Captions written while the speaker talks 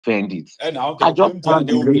defend it. And now I just can't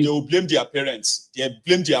they will blame their parents. They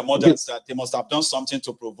blame their mothers that they must have done something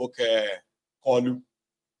to provoke Kolu.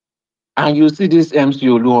 And you see this MC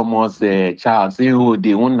Oluomo's child saying, "Oh,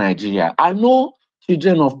 they own Nigeria." I know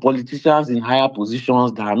children of politicians in higher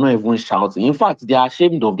positions that are not even shouting. In fact, they are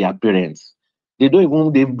ashamed of their parents. They don't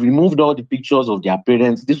even, they've removed all the pictures of their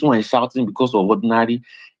parents. This one is shouting because of ordinary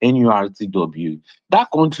NURTW. That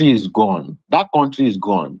country is gone. That country is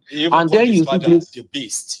gone. He even And called then his you see father this. the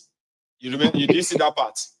beast. You remember? You did see that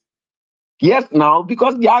part? Yes, now,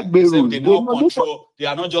 because they are They said Gberus. they now control. They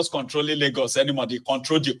are not just controlling Lagos anymore. They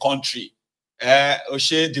control the country.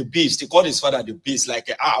 Oshe the beast. He called his father the beast. Like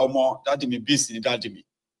Omo, daddy me beast, daddy me.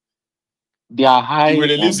 They are high. He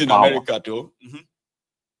will lives in power. America though.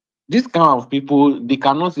 This kind of people, they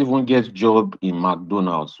cannot even get job in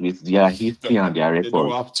McDonald's with their history and their record. They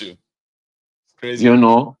don't have to. It's crazy. You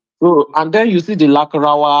know? So, and then you see the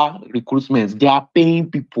Lakarawa recruitments, they are paying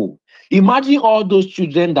people. Imagine all those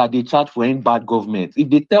children that they charge for any bad government. If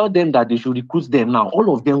they tell them that they should recruit them now,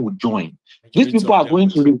 all of them will join. These people are going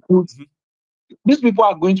to recruit. These people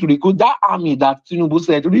are going to recruit that army that Tinubu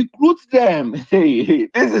said, recruit them. Hey,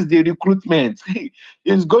 this is the recruitment.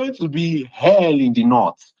 It's going to be hell in the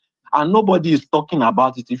north. And nobody is talking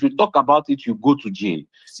about it. If you talk about it, you go to jail.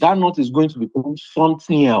 That north is going to become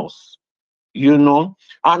something else. You know.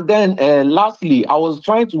 And then lastly, I was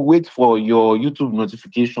trying to wait for your YouTube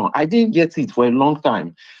notification. I didn't get it for a long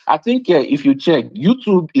time. I think if you check,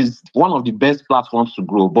 YouTube is one of the best platforms to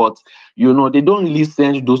grow, but you know, they don't really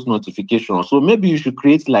send those notifications. So maybe you should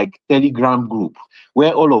create like Telegram group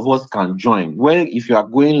where all of us can join, where if you are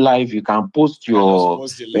going live, you can post your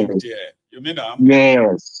post the link there. You mean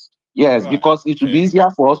Yes, right. Because it will be easier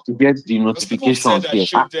for us to get the notifications here.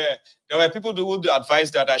 There were people who would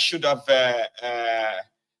advise that I should have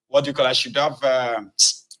what do you call? I should have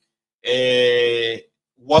a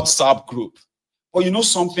WhatsApp group. But you know,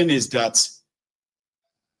 something is that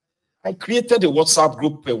I created a WhatsApp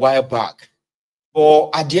group a while back.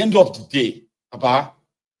 But at the end of the day,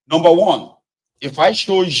 number one, if I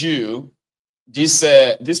show you this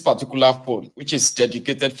this particular phone, which is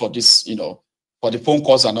dedicated for this, you know, for the phone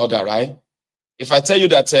calls and all that, right? If I tell you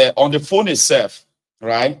that on the phone itself,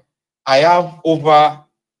 right, I have over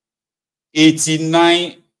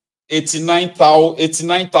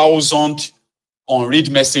 89,000 unread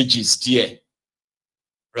messages there,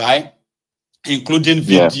 right? Including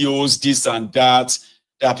videos, this and that.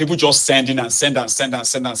 There are people just sending and send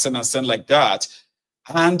like that.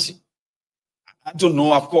 And I don't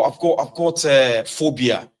know, I've got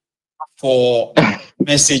phobia for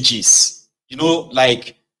messages. You know,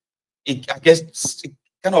 like I guess it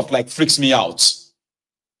kind of like freaks me out.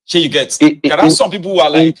 So you get there are some people who are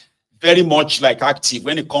like very much like active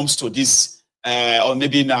when it comes to this, or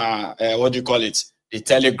maybe what do you call it? The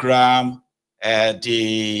Telegram,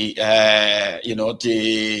 you know,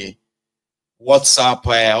 the WhatsApp,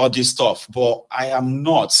 all this stuff. But I am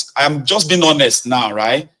not. I am just being honest now,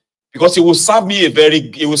 right? Because it will serve me a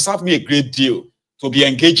great deal to be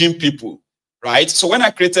engaging people, right? So when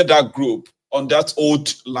I created that group on that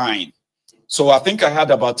old line, so I think I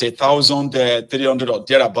had about 1,300 or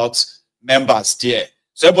thereabouts members there.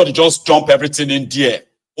 So everybody just dump everything in there,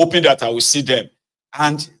 hoping that I will see them.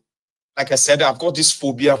 And like I said, I've got this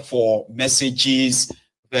phobia for messages,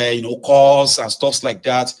 you know, calls and stuff like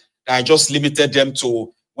that. I just limited them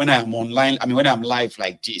to when I am online. I mean, when I'm live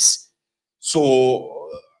like this. So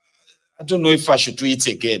I don't know if I should do it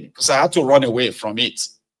again because I had to run away from it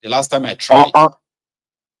the last time I tried.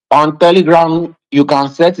 On Telegram, you can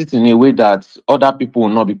set it in a way that other people will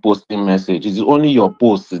not be posting messages. It's only your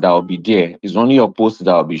posts that will be there. It's only your posts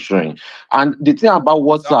that will be showing. And the thing about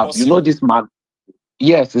WhatsApp, you know, this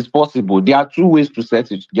yes, it's possible. There are two ways to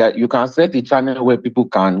set it. You can set a channel where people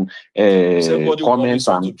can comment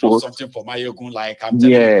and post something for my Yogun. Like I'm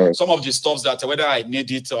telling you, some of the stuff that whether I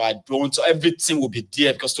need it or I don't, everything will be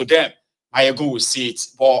there because to them, my Yogun will see it,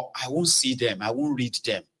 but I won't see them. I won't read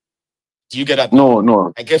them. Do you get that?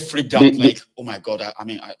 No. I get freaked out. Oh my God. I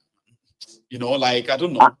mean, you know, like I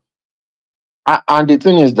don't know. And the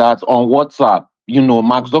thing is that on WhatsApp, you know,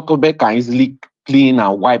 Mark Zuckerberg can easily clean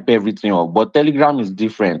and wipe everything up, but Telegram is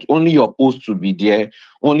different. Only your posts will be there,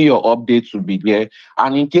 only your updates will be there.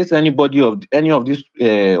 And in case any of this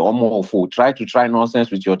try nonsense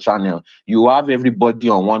with your channel, you have everybody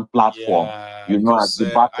on one platform. Yeah, you know, as the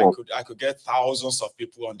backup. I could get thousands of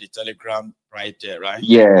people on the Telegram right there, right?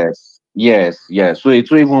 Yes. So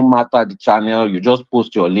it won't even matter the channel. You just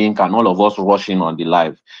post your link and all of us rushing on the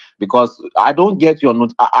live. Because I don't get your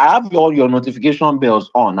I have all your notification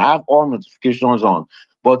bells on. I have all notifications on.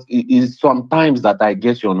 but it is sometimes that I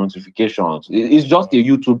get your notifications. It's just a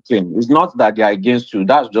YouTube thing. It's not that they are against you.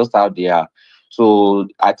 That's just how they are. So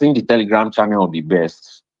I think the Telegram channel will be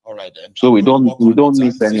best. All right, then. So I'm we going to don't work on it.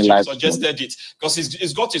 miss And any since you live stream. suggested it, because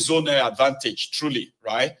it's got its own advantage, truly,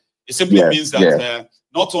 right? It simply Yes, means that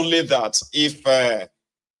not only that, if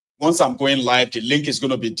once I'm going live, the link is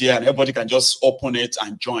going to be there and everybody can just open it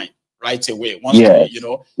and join right away. Once they, you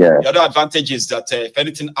know, the other advantage is that if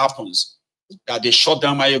anything happens, that they shut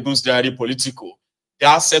down Mayegun's Diary Political,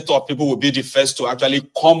 that set of people will be the first to actually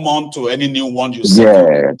come on to any new one you set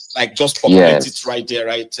up. Like just populate it right there,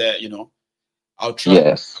 right? You know, I'll try.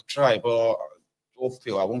 I'll try, but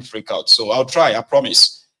hopefully I won't freak out. So I'll try, I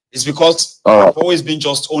promise. It's because I've always been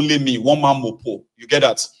just only me, one man mopo. You get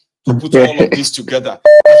that? To put all of this together.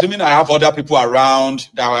 Assuming I have other people around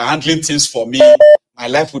that are handling things for me, my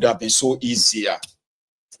life would have been so easier.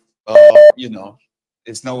 You know,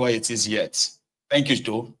 it's not what it is yet. Thank you,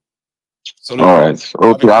 Joe. So all right.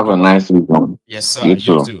 Hope you have a nice weekend. Yes, sir. You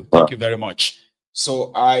too. Thank you very much.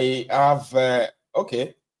 So I have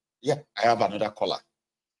okay. Yeah, I have another caller.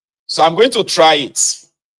 So I'm going to try it.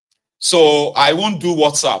 So I won't do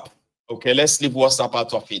WhatsApp. Okay, let's leave WhatsApp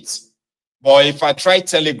out of it. But if I try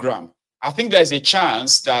Telegram, I think there's a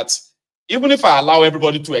chance that even if I allow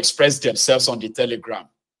everybody to express themselves on the Telegram,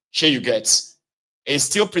 sure you get, it's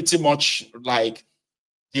still pretty much like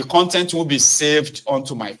the content will be saved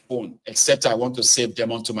onto my phone, except I want to save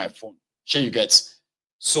them onto my phone. Sure you get.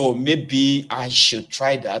 So maybe I should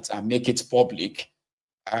try that and make it public.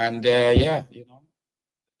 And yeah, you know,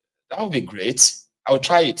 that would be great. I'll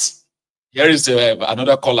try it. Here is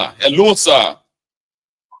another caller. Hello, sir.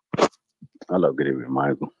 Hello, good evening,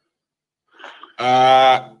 Michael.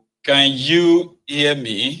 Can you hear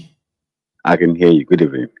me? I can hear you. Good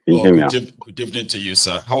evening. Can you hear me? Good evening to you,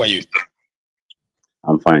 sir. How are you?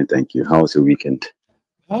 I'm fine, thank you. How was your weekend?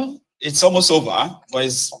 Well, it's almost over, but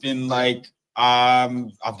it's been like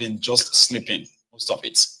I've been just sleeping most of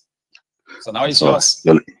it. So now it's yours.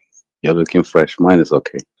 You're looking fresh. Mine is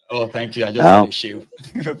okay. Oh, thank you. I just had a shave.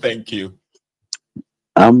 Thank you.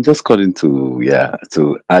 I'm just calling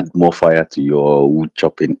to add more fire to your wood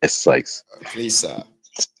chopping exercise. Please, sir.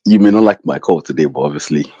 You may not like my call today, but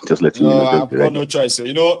obviously, just letting you know. I've got no choice. So,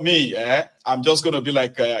 you know me, I'm just gonna be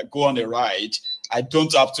like go on a ride. I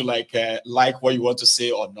don't have to like what you want to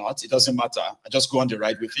say or not. It doesn't matter. I just go on the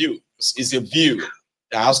ride with you. It's a view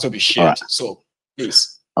that has to be shared. Right. So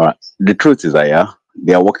please. All right. The truth is that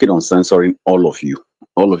they are working on censoring all of you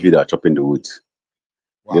that are chopping the wood.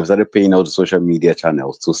 Wow. They've started paying out the social media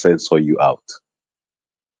channels to censor you out.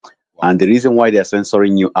 Wow. And the reason why they're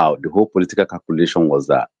censoring you out, the whole political calculation was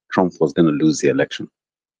that Trump was going to lose the election.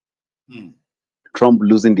 Trump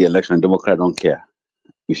losing the election, Democrats don't care.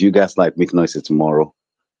 If you guys like make noises tomorrow,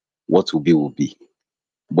 what will be.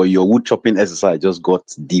 But your wood chopping exercise just got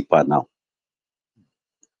deeper now.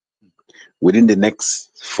 Within the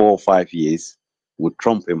next 4 or 5 years, with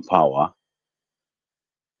Trump in power,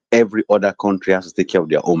 every other country has to take care of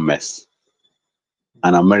their own mess.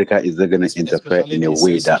 And America is going to interfere in a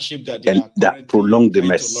way that prolong the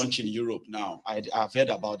mess. To launch in Europe now. I've heard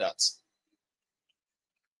about that.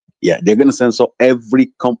 Yeah, they're going to censor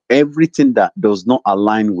everything that does not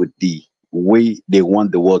align with the way they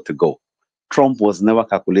want the world to go. Trump was never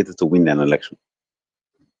calculated to win an election.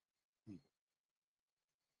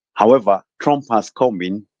 However, Trump has come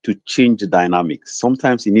in to change the dynamics.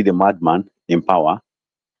 Sometimes you need a madman in power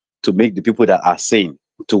to make the people that are sane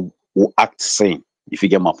to act sane, if you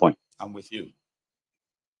get my point. I'm with you.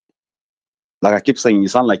 Like I keep saying, you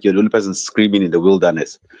sound like you're the only person screaming in the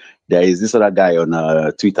wilderness. There is this other guy on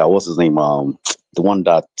Twitter. What's his name? The one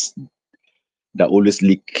that always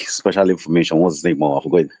leak special information. What's his name? I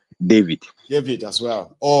forgot. David. David as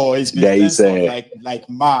well. Oh, it's been like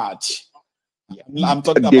mad. I'm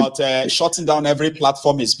talking about shutting down every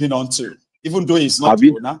platform he's been onto, even though it's not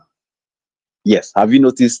true now. Yes. Have you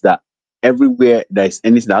noticed that everywhere there is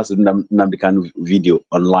anything that has to do with Nnamdi Kanu video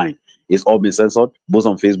online, it's all been censored, both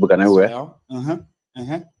on Facebook and everywhere?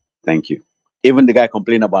 Thank you. Even the guy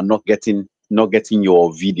complaining about not getting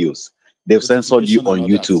your videos, they've censored you on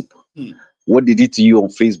YouTube. What they did to you on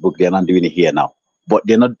Facebook, they're not doing it here now. But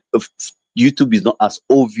they're not. YouTube is not as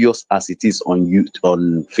obvious as it is on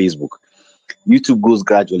Facebook. YouTube goes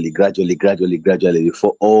gradually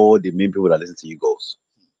before all the main people that listen to you goes.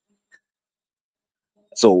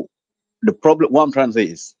 So the problem, what I'm trying to say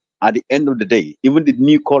is, at the end of the day, even the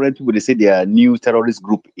new current people, they say they are a new terrorist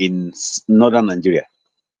group in northern Nigeria.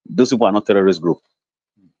 Those people are not terrorist group.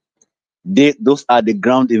 Those are the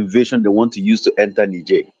ground invasion they want to use to enter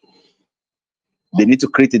Niger. They need to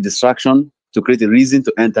create a distraction, to create a reason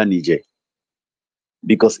to enter Niger.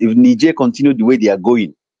 Because if Niger continue the way they are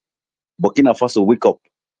going, Burkina Faso wake up.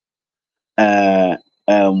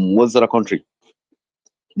 What's the other country?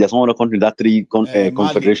 There's one other country, that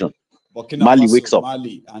confederation. Burkina Mali Faso, wakes up.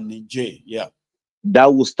 Mali and Niger, yeah.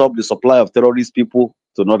 That will stop the supply of terrorist people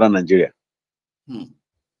to northern Nigeria.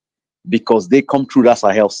 Because they come through that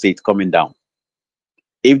Sahel state coming down.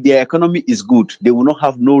 If their economy is good, they will not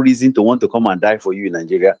have no reason to want to come and die for you in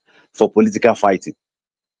Nigeria for political fighting.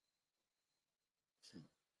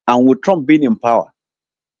 And with Trump being in power,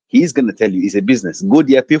 he's going to tell you it's a business. Go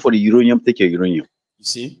there, pay for the uranium, take your uranium. You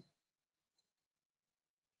see?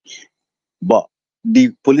 But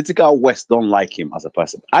the political West don't like him as a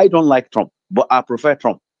person. I don't like Trump, but I prefer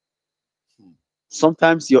Trump.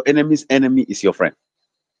 Sometimes your enemy's enemy is your friend.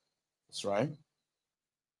 That's right.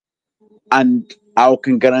 And I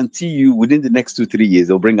can guarantee you within the next 2-3 years,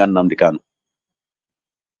 they'll bring on Nnamdi Kanu.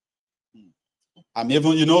 I'm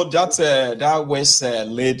even, you know, that West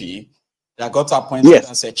lady that got appointed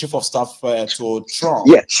as a chief of staff to Trump.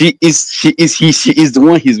 Yeah, she is the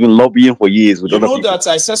one he's been lobbying for years with you other know people. That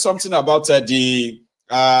I said something about the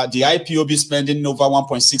IPOB spending over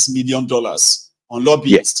 $1.6 million on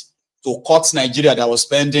lobbyists to cut Nigeria that was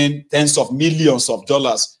spending tens of millions of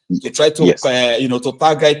dollars to try to to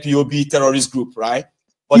target IPOB terrorist group, right?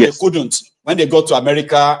 But they couldn't. When they got to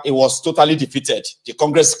America, it was totally defeated. The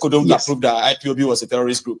Congress couldn't approve that IPOB was a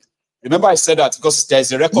terrorist group. Remember, I said that because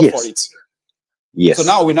there's a record for it. Yes. So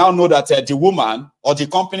now we now know that the woman or the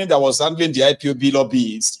company that was handling the IPOB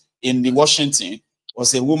lobbyists in Washington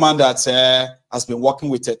was a woman that has been working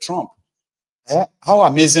with Trump. How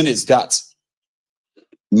amazing is that?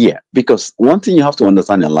 Yeah, because one thing you have to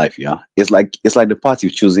understand in life, it's like the path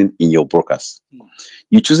you're choosing in your brokers.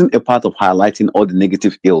 You're choosing a path of highlighting all the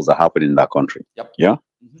negative ills that happen in that country. Yeah.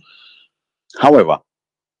 However,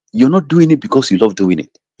 you're not doing it because you love doing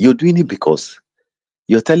it. You're doing it because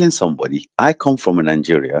you're telling somebody, I come from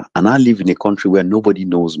Nigeria and I live in a country where nobody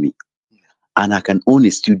knows me, and I can own a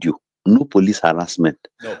studio, no police harassment,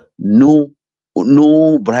 no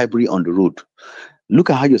bribery on the road. Look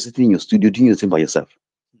at how you're sitting in your studio doing your thing by yourself.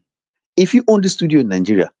 If you own the studio in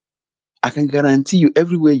Nigeria, I can guarantee you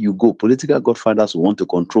everywhere you go, political godfathers will want to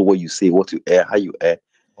control what you say, what you air, how you air.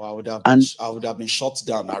 Well, I would have been shot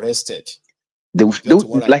down, arrested. They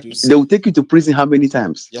will take you to prison how many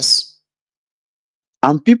times? Yes.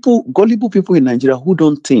 And gullible people in Nigeria who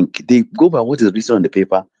don't think, they go by what is written on the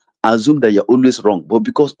paper, assume that you're always wrong. But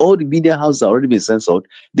because all the media houses have already been censored,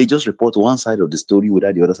 they just report one side of the story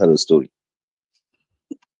without the other side of the story.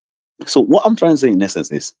 So what I'm trying to say in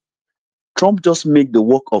essence is, Trump just make the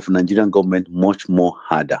work of Nigerian government much more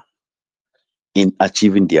harder in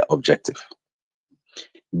achieving their objective.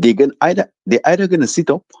 They're either going to sit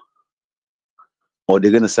up or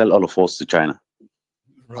they're going to sell all of us to China.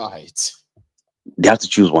 Right. They have to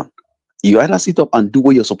choose one. You either sit up and do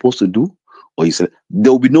what you're supposed to do, or you say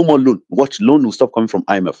there will be no more loan. Watch, loan will stop coming from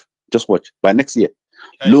IMF. Just watch. By next year,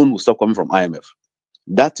 loan will stop coming from IMF.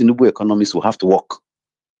 That Tinubu economist will have to work.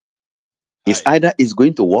 It's either it's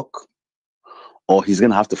going to work or he's going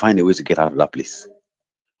to have to find a way to get out of that place.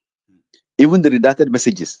 Even the redacted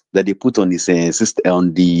messages that they put on his system,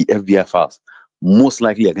 on the FBI files, most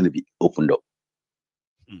likely are going to be opened up.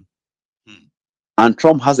 And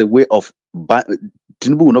Trump has a way of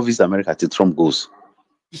Tinubu will not visit America till Trump goes.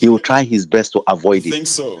 He will try his best to avoid it. I think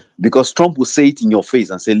so. Because Trump will say it in your face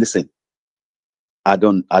and say, listen, I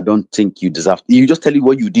don't think you deserve. You just tell you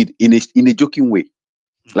what you did in a joking way.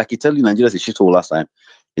 Like he tell you Nigeria's a shithole last time.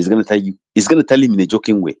 He's gonna tell him in a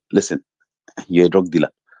joking way, listen, you're a drug dealer.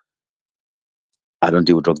 I don't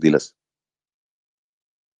deal with drug dealers.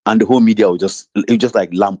 And the whole media will just like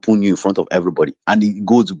lampoon you in front of everybody. And it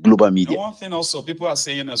goes to global media. One thing also people are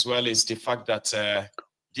saying as well is the fact that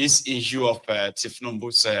this issue of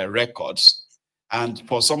Tinubu's records, and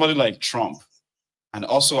for somebody like Trump, and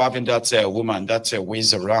also having that woman that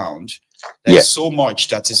weighs around, there's so much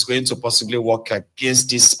that is going to possibly work against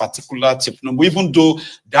this particular Tinubu, even though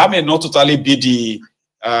that may not totally be the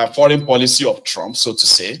foreign policy of Trump, so to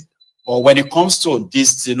say. But when it comes to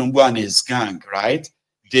this Tinubu and his gang, right,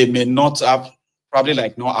 they may not have, probably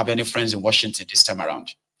like not have any friends in Washington this time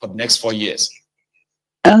around for the next 4 years.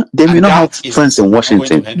 They may not have friends in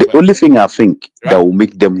Washington. The only thing I think that will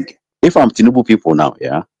make them, if I'm Tinubu people now,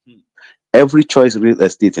 every choice real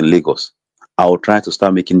estate in Lagos, I will try to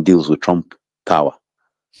start making deals with Trump Tower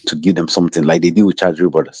to give them something like they do with Chadri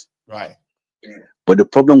Brothers. Right. But the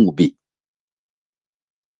problem will be,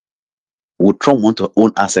 would Trump want to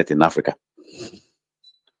own asset in Africa?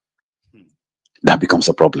 That becomes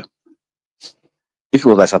a problem. If it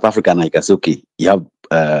was like South Africa now, you can say, okay, you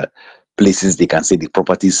have places they can say the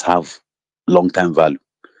properties have long-term value.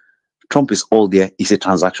 Trump is all there. It's a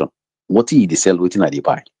transaction. What he they sell, waiting at the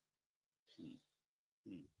buy.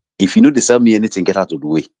 If you know they sell me anything, get out of the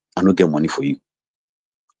way. I don't get money for you.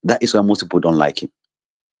 That is why most people don't like him.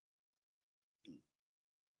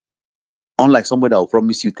 Unlike somebody that will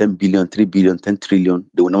promise you 10 billion, 3 billion, 10 trillion,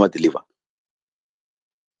 they will never deliver.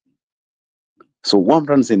 So what I'm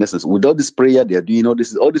trying to say in essence, with all this prayer they are doing, all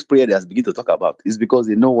this prayer they have begun to talk about is because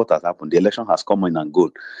they know what has happened. The election has come in and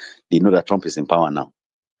gone. They know that Trump is in power now.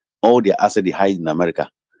 All their assets they hide in America,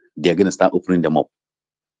 they are going to start opening them up.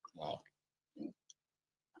 Wow.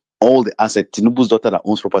 All the assets, Tinubu's daughter that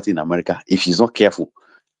owns property in America, if she's not careful,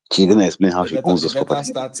 she's going to explain how she owns those property.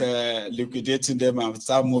 Start liquidating them and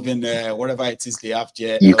start moving whatever it is they have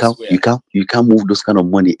there. You can't move those kind of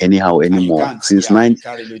money anyhow anymore. Since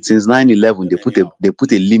 9/11, they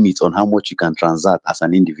put a limit on how much you can transact as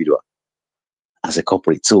an individual, as a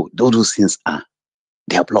corporate. So those things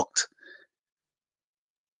they are blocked.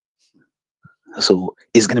 So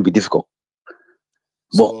it's going to be difficult.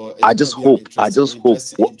 So but I just hope.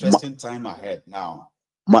 Interesting time ahead now.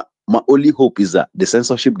 My only hope is that the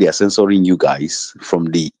censorship they are censoring you guys from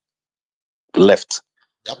the left,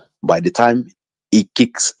 by the time it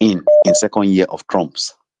kicks in second year of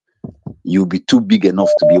Trump's, you'll be too big enough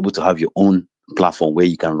to be able to have your own platform where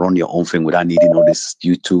you can run your own thing without needing all this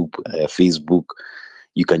YouTube, Facebook.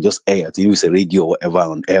 You can just air it, use a radio or whatever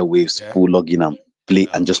on airwaves, people log in and play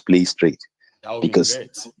and just play straight. Because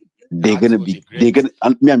they're gonna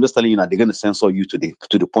I'm just telling you now, they're gonna censor you to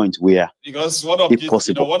the point where, because one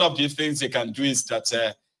of these things they can do is that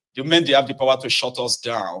the moment they have the power to shut us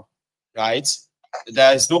down, right?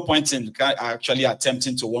 There is no point in actually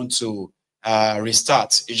attempting to want to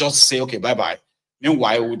restart. You just say, okay, bye-bye.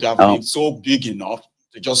 Meanwhile, it would have been so big enough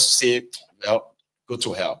to just say, well, go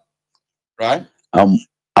to hell. Right?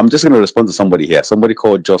 I'm just gonna respond to somebody here. Somebody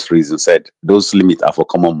called Just Reason said those limits are for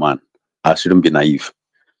common man. I shouldn't be naive.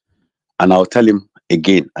 And I'll tell him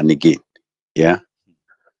again and again,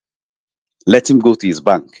 let him go to his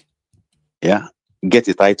bank, get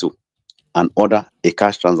a title and order a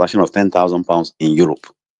cash transaction of £10,000 in Europe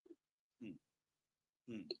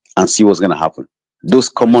and see what's going to happen. Those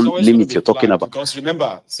common limits you're talking about. Because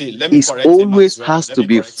remember, see, let me it always has to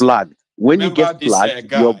be flagged. When you get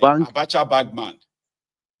flagged, your bank... Abacha Bagman.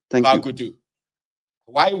 Thank you.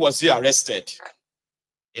 Why was he arrested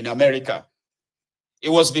in America? It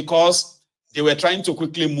was because they were trying to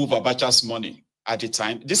quickly move Abacha's money at the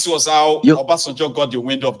time. This was how Obasanjo got the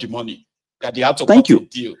wind of the money, that they had to cut a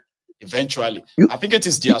deal eventually. I think it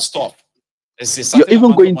is their stuff. You're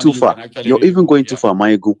even going too far. You're even going too far,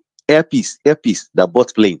 Mayego. Airpiece that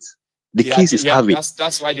bought planes. The case is having.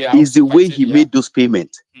 That's why they is the way he made those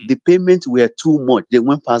payments. The payments were too much. They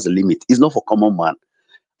went past the limit. It's not for common man.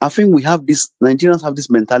 I think Nigerians have this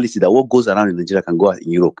mentality that what goes around in Nigeria can go out in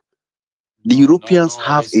Europe. The Europeans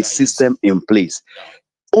have a system in place.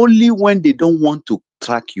 Only when they don't want to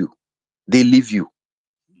track you, they leave you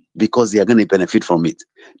because they are going to benefit from it.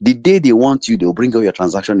 The day they want you, they'll bring out your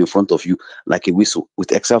transaction in front of you like a whistle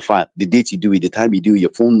with Excel file. The date you do it, the time you do it, your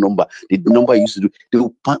phone number, the number you used to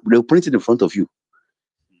do, they'll print it in front of you.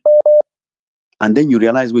 And then you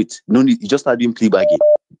realize, wait, no need, you just start doing plea bargain.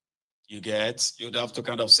 You'd have to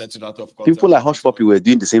kind of set it out of context. People like Hush Puppy were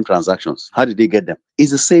doing the same transactions. How did they get them?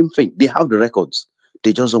 It's the same thing. They have the records.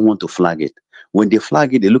 They just don't want to flag it. When they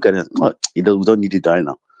flag it, they look at it. Oh, we don't need it right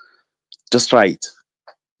now. Just try it.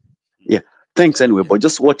 Yeah. Thanks anyway, but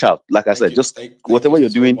just watch out. Like I said, whatever you're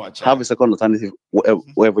doing, have a second alternative,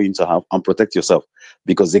 whatever you need to have, and protect yourself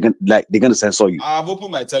because they're gonna censor you. I've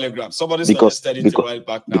opened my Telegram. Somebody suggested it a while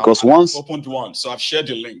back now. Because I've opened one, so I've shared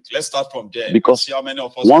the link. Let's start from there. Because see how many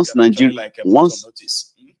of us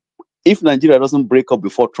notice. If Nigeria doesn't break up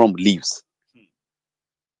before Trump leaves,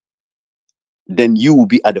 then you will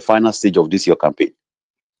be at the final stage of your campaign.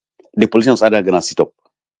 The politicians are gonna sit up.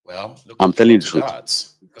 Well, I'm telling you the truth.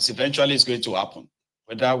 Because eventually it's going to happen,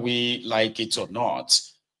 whether we like it or not.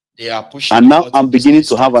 They are pushing. And now I'm beginning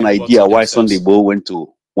to have an idea why Sunday Bo went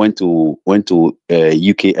to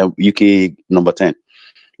UK number 10.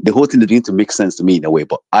 The whole thing is beginning to make sense to me in a way,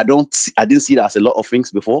 but I didn't see that as a lot of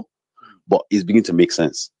things before, but it's beginning to make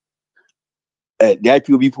sense. The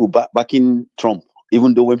IPOB people backing Trump,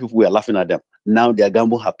 even though when people were laughing at them, now their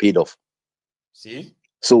gamble have paid off. See?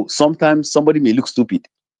 So sometimes somebody may look stupid,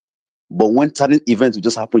 but when certain events will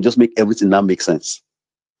just happen, just make everything now make sense.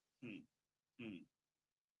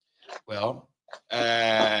 Well,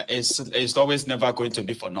 it's always never going to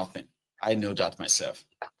be for nothing. I know that myself.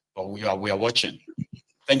 But we are watching.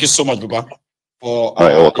 Thank you so much, Buba, for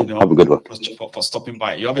welcome. Have a good one. For stopping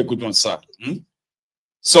by. You have a good one, sir.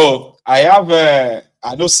 So I have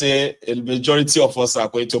I know say a majority of us are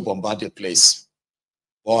going to bombard the place.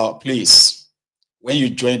 But please, when you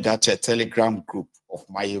join that Telegram group of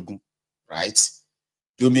Mayegun, right,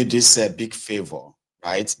 do me this big favor,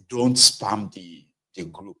 right? Don't spam the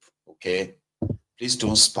group, okay? Please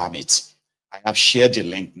don't spam it. I have shared the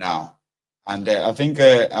link now. And I think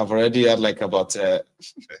I've already had like about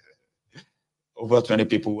over 20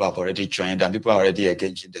 people who have already joined, and people are already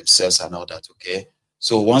engaging themselves and all that, okay?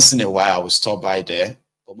 So once in a while, I will stop by there.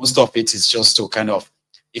 But most of it is just to kind of,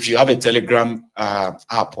 if you have a Telegram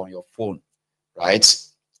app on your phone, right,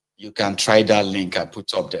 you can try that link I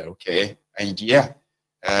put up there, okay? And yeah,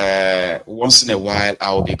 once in a while,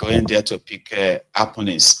 I will be going there to pick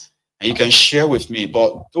happenings. And you can share with me,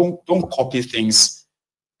 but don't copy things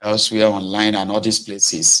elsewhere online and all these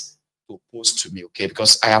places to post to me, okay?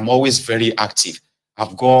 Because I am always very active.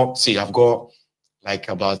 I've got like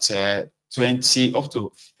about 20 up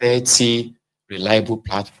to 30 reliable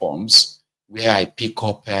platforms where I pick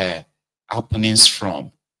up happenings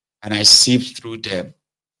from, and I sift through them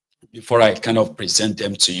before I kind of present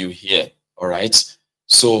them to you here, all right?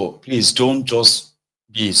 So please don't just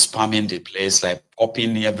be spamming the place, like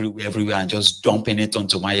copying everywhere and just dumping it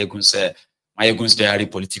onto Mayegun's Diary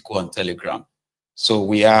Political on Telegram. So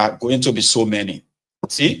we are going to be so many.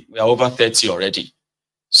 See, we are over 30 already.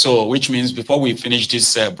 So which means before we finish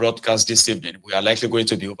this broadcast this evening, we are likely going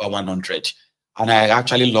to be over 100. And I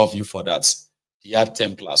actually love you for that. You have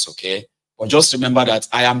 10 plus, okay? But just remember that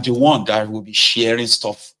I am the one that will be sharing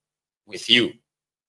stuff with you.